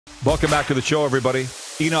Welcome back to the show, everybody.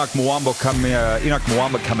 Enoch Mwamba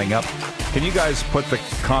coming up. Can you guys put the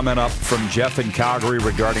comment up from Jeff in Calgary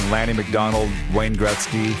regarding Lanny McDonald, Wayne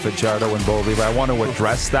Gretzky, Fajardo, and Bo Levi? I want to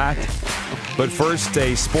address that. But first,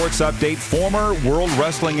 a sports update. Former World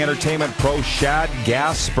Wrestling Entertainment pro Shad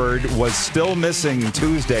Gaspard was still missing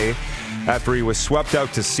Tuesday after he was swept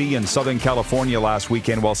out to sea in Southern California last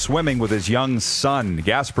weekend while swimming with his young son.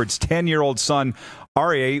 Gaspard's 10-year-old son,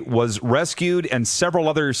 Arye, was rescued, and several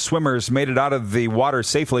other swimmers made it out of the water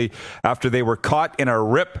safely after they were caught in a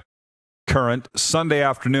rip current Sunday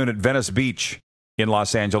afternoon at Venice Beach in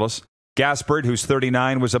Los Angeles. Gaspard, who's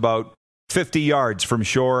 39, was about 50 yards from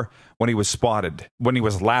shore when he was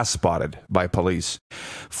last spotted by police.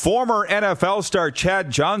 Former NFL star Chad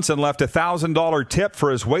Johnson left a $1,000 tip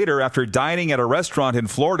for his waiter after dining at a restaurant in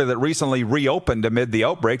Florida that recently reopened amid the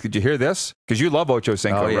outbreak. Did you hear this? Because you love Ocho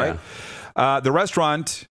Cinco, right? The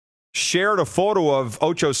restaurant shared a photo of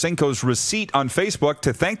Ocho Cinco's receipt on Facebook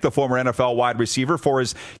to thank the former NFL wide receiver for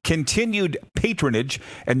his continued patronage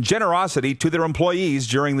and generosity to their employees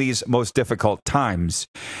during these most difficult times.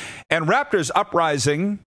 And Raptors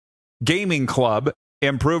Uprising Gaming Club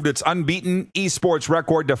improved its unbeaten esports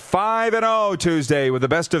record to 5-0 Tuesday with a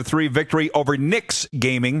best-of-3 victory over Knicks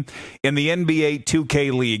Gaming in the NBA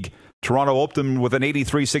 2K League. Toronto opened with an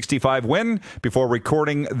 83-65 win before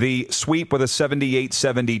recording the sweep with a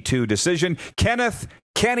 78-72 decision.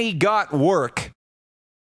 Kenny got work.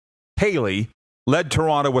 Haley led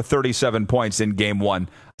Toronto with 37 points in Game 1.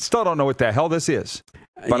 Still don't know what the hell this is,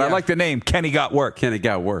 but I like the name Kenny got work. Kenny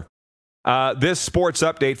got work. This sports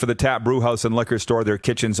update for the Tap Brew House and Liquor Store. Their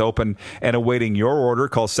kitchen's open and awaiting your order.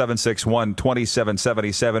 Call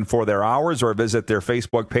 761-2777 for their hours or visit their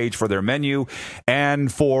Facebook page for their menu.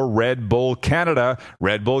 And for Red Bull Canada,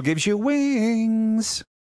 Red Bull gives you wings.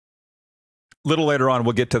 A little later on,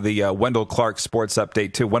 we'll get to the Wendell Clark sports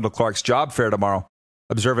update too. Wendell Clark's job fair tomorrow,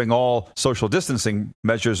 observing all social distancing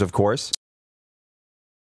measures, of course.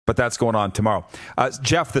 But that's going on tomorrow.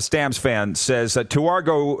 Jeff, the Stamps fan, says to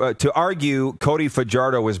argue Cody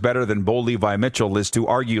Fajardo is better than Bo Levi Mitchell is to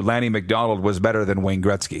argue Lanny McDonald was better than Wayne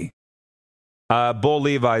Gretzky. Bo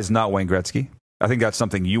Levi is not Wayne Gretzky. I think that's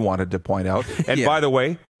something you wanted to point out. And by the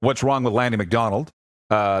way, what's wrong with Lanny McDonald?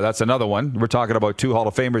 That's another one. We're talking about 2 Hall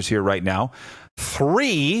of Famers here right now.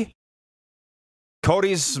 3,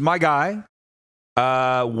 Cody's my guy.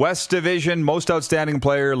 West Division, most outstanding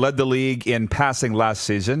player, led the league in passing last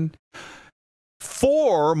season.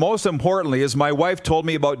 4, most importantly, as my wife told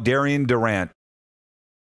me about Darian Durant.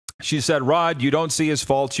 She said, Rod, you don't see his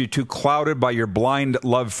faults. You're too clouded by your blind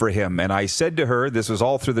love for him. And I said to her, this was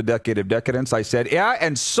all through the decade of decadence, I said, yeah,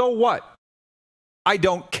 and so what? I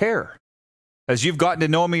don't care. As you've gotten to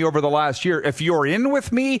know me over the last year, if you're in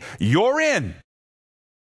with me, you're in.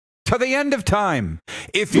 To the end of time.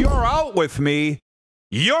 If you're out with me,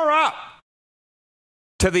 you're out.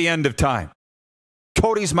 To the end of time.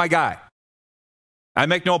 Cody's my guy. I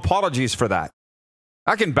make no apologies for that.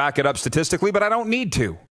 I can back it up statistically, but I don't need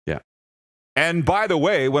to. Yeah. And by the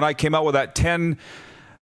way, when I came out with that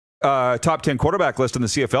top 10 quarterback list in the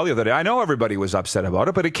CFL the other day, I know everybody was upset about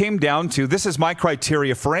it, but it came down to, this is my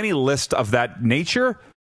criteria for any list of that nature.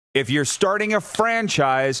 If you're starting a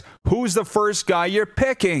franchise, who's the first guy you're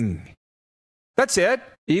picking? That's it.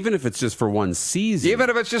 Even if it's just for one season. Even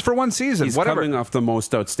if it's just for one season. He's whatever. Coming off the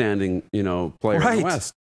most outstanding, player in the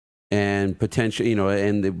West. And potentially,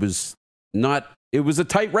 and it was a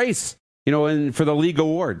tight race, and for the league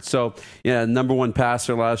award. So, yeah, number 1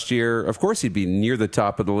 passer last year. Of course, he'd be near the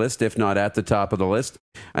top of the list, if not at the top of the list.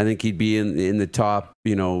 I think he'd be in the top,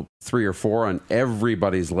 3 or 4 on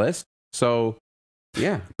everybody's list. So,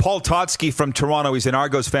 yeah. Paul Totsky from Toronto, he's an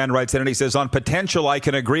Argos fan, writes in and he says, on potential, I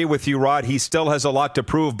can agree with you, Rod. He still has a lot to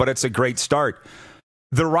prove, but it's a great start.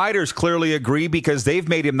 The Riders clearly agree because they've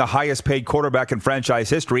made him the highest paid quarterback in franchise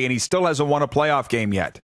history, and he still hasn't won a playoff game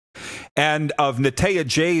yet. And of Natea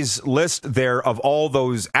J's list there of all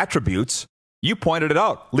those attributes, you pointed it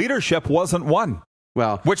out. Leadership wasn't one.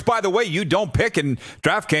 Well, which, by the way, you don't pick in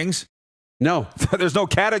DraftKings. No. There's no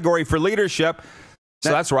category for leadership. So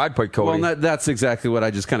that's where I'd put Cody. Well, that's exactly what I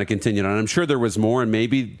just kind of continued on. I'm sure there was more, and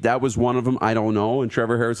maybe that was one of them. I don't know in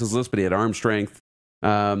Trevor Harris's list, but he had arm strength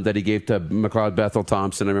that he gave to McLeod Bethel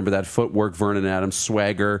Thompson. I remember that footwork, Vernon Adams,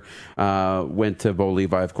 swagger, went to Bo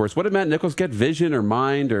Levi, of course. What did Matt Nichols get? Vision or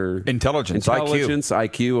mind or? Intelligence,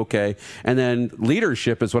 IQ, okay. And then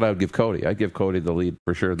leadership is what I would give Cody. I'd give Cody the lead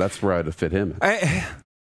for sure. That's where I'd fit him.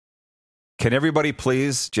 Can everybody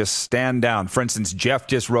please just stand down? For instance, Jeff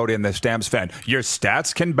just wrote in, the Stamps fan, your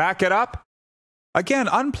stats can back it up? Again,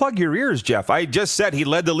 unplug your ears, Jeff. I just said he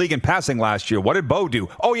led the league in passing last year. What did Bo do?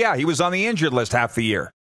 Oh, yeah, he was on the injured list half the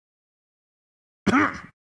year.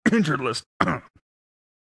 injured list.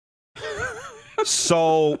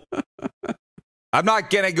 So I'm not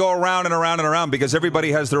going to go around and around and around because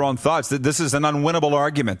everybody has their own thoughts. This is an unwinnable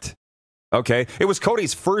argument. Okay. It was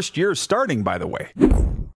Cody's first year starting, by the way.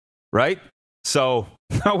 Right? So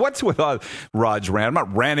what's with Rod's rant? I'm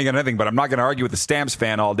not ranting on anything, but I'm not going to argue with the Stamps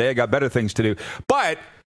fan all day. I got better things to do. But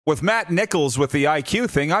with Matt Nichols with the IQ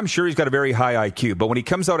thing, I'm sure he's got a very high IQ. But when he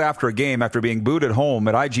comes out after a game, after being booed at home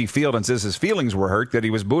at IG Field and says his feelings were hurt, that he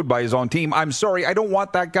was booed by his own team, I'm sorry, I don't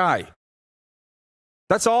want that guy.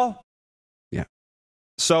 That's all. Yeah.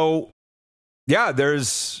 So, yeah,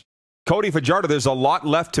 there's Cody Fajardo. There's a lot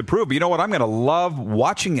left to prove. But you know what? I'm going to love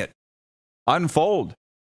watching it unfold.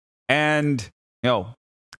 And, you know,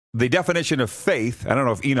 the definition of faith, I don't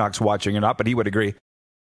know if Enoch's watching or not, but he would agree.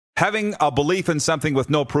 Having a belief in something with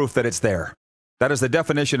no proof that it's there. That is the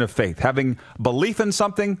definition of faith. Having belief in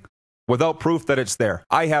something without proof that it's there.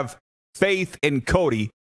 I have faith in Cody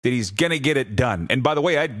that he's going to get it done. And by the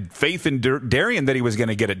way, I had faith in Darian that he was going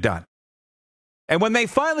to get it done. And when they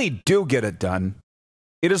finally do get it done,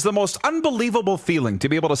 it is the most unbelievable feeling to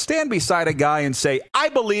be able to stand beside a guy and say, I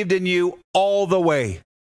believed in you all the way.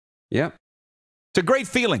 Yeah. It's a great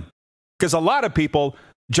feeling because a lot of people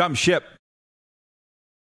jump ship.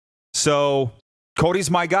 So Cody's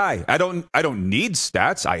my guy. I don't need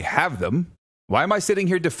stats. I have them. Why am I sitting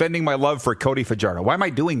here defending my love for Cody Fajardo? Why am I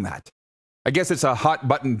doing that? I guess it's a hot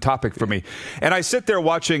button topic for me. And I sit there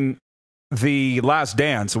watching The Last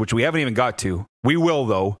Dance, which we haven't even got to. We will,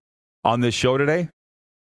 though, on this show today.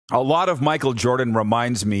 A lot of Michael Jordan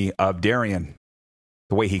reminds me of Darian.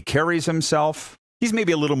 The way he carries himself. He's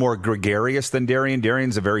maybe a little more gregarious than Darian.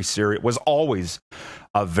 Darian's was always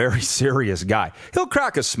a very serious guy. He'll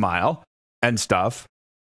crack a smile and stuff.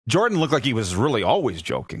 Jordan looked like he was really always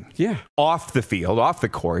joking. Yeah. Off the field, off the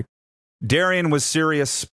court. Darian was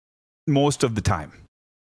serious most of the time.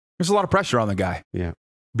 There's a lot of pressure on the guy. Yeah.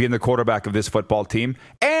 Being the quarterback of this football team.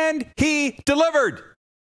 And he delivered.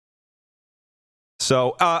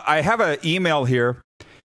 So I have an email here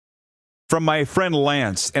from my friend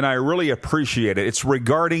Lance, and I really appreciate it. It's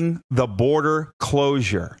regarding the border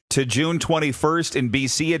closure to June 21st in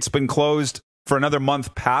BC. It's been closed for another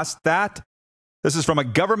month past that. This is from a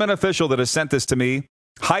government official that has sent this to me,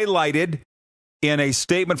 highlighted in a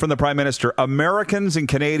statement from the Prime Minister. Americans and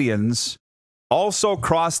Canadians also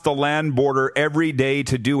cross the land border every day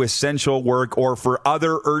to do essential work or for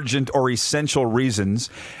other urgent or essential reasons,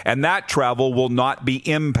 and that travel will not be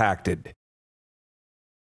impacted.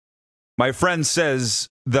 My friend says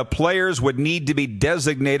the players would need to be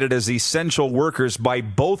designated as essential workers by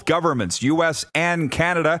both governments, U.S. and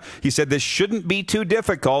Canada. He said this shouldn't be too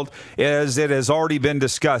difficult as it has already been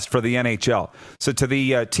discussed for the NHL. So to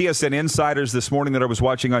the TSN insiders this morning that I was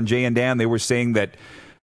watching on Jay and Dan, they were saying that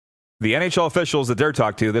the NHL officials that they're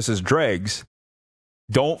talking to, this is dregs,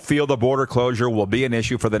 don't feel the border closure will be an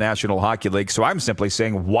issue for the National Hockey League. So I'm simply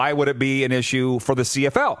saying, why would it be an issue for the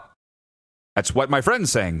CFL? That's what my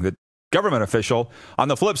friend's saying, that government official. On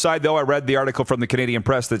the flip side, though, I read the article from the Canadian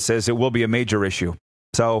Press that says it will be a major issue.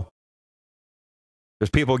 So there's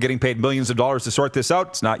people getting paid millions of dollars to sort this out.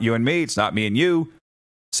 It's not you and me. It's not me and you.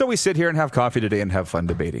 So we sit here and have coffee today and have fun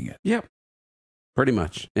debating it. Yep. Pretty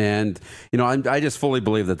much. And, you know, I just fully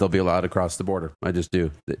believe that they'll be allowed across the border. I just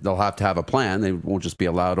do. They'll have to have a plan. They won't just be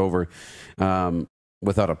allowed over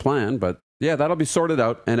without a plan. But, yeah, that'll be sorted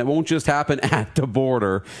out. And it won't just happen at the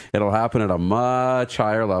border. It'll happen at a much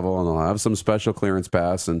higher level. And they'll have some special clearance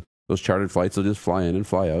pass. And those chartered flights will just fly in and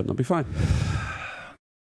fly out. And they'll be fine.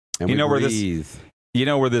 And you know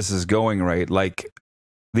where this is going, right? Like,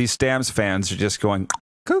 these Stamps fans are just going,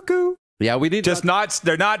 cuckoo. Yeah, we need just not.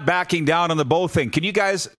 They're not backing down on the Bo thing. Can you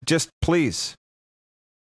guys just please?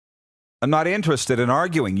 I'm not interested in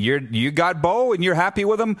arguing. You got Bo and you're happy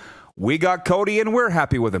with him. We got Cody and we're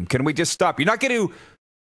happy with him. Can we just stop? You're not going to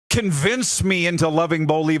convince me into loving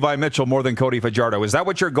Bo Levi Mitchell more than Cody Fajardo. Is that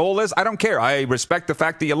what your goal is? I don't care. I respect the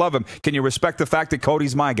fact that you love him. Can you respect the fact that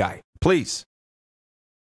Cody's my guy? Please.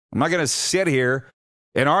 I'm not going to sit here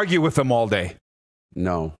and argue with him all day.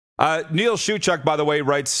 No. Neil Shuchuk, by the way,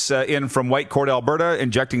 writes in from Whitecourt, Alberta,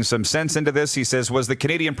 injecting some sense into this. He says, was the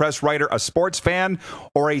Canadian Press writer a sports fan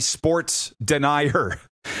or a sports denier?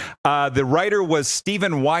 The writer was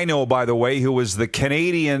Stephen Wino, by the way, who was the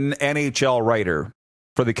Canadian NHL writer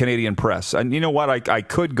for the Canadian Press. And you know what? I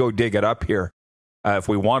could go dig it up here if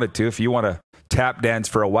we wanted to. If you want to tap dance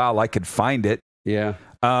for a while, I could find it. Yeah,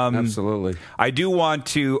 absolutely. I do want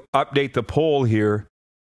to update the poll here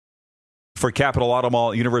for Capital Auto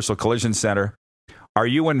Mall Universal Collision Center. Are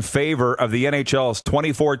you in favor of the NHL's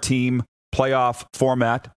 24-team playoff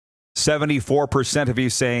format? 74% of you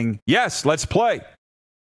saying, yes, let's play.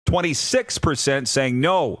 26% saying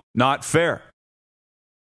no, not fair.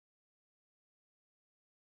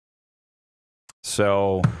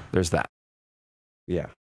 So there's that. Yeah.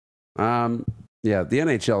 Yeah, the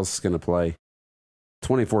NHL's going to play.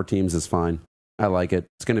 24 teams is fine. I like it.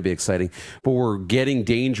 It's going to be exciting. But we're getting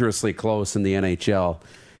dangerously close in the NHL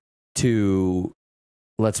to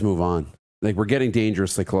let's move on. Like, we're getting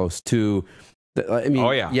dangerously close to,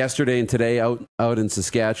 yesterday and today out in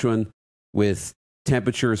Saskatchewan with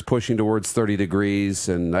temperatures pushing towards 30 degrees,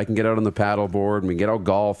 and I can get out on the paddle board and we get out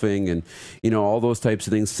golfing and, all those types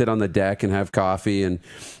of things, sit on the deck and have coffee, and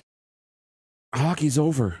hockey's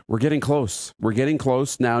over. We're getting close. We're getting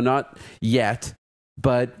close now, not yet,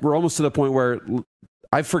 but we're almost to the point where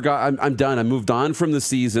I'm done. I moved on from the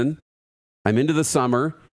season. I'm into the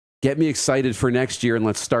summer. Get me excited for next year, and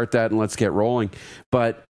let's start that and let's get rolling.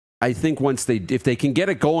 But I think if they can get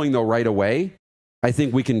it going though right away, I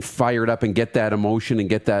think we can fire it up and get that emotion and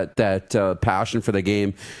get that passion for the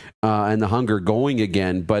game and the hunger going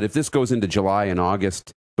again. But if this goes into July and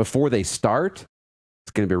August before they start,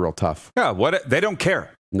 it's going to be real tough. Yeah, they don't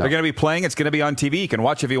care. No. They're going to be playing. It's going to be on TV. You can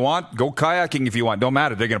watch if you want. Go kayaking if you want. Don't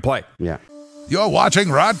matter. They're going to play. Yeah. You're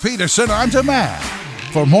watching Rod Pedersen on demand.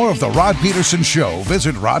 For more of the Rod Pedersen Show,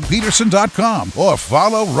 visit rodpedersen.com or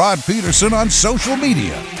follow Rod Pedersen on social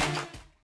media.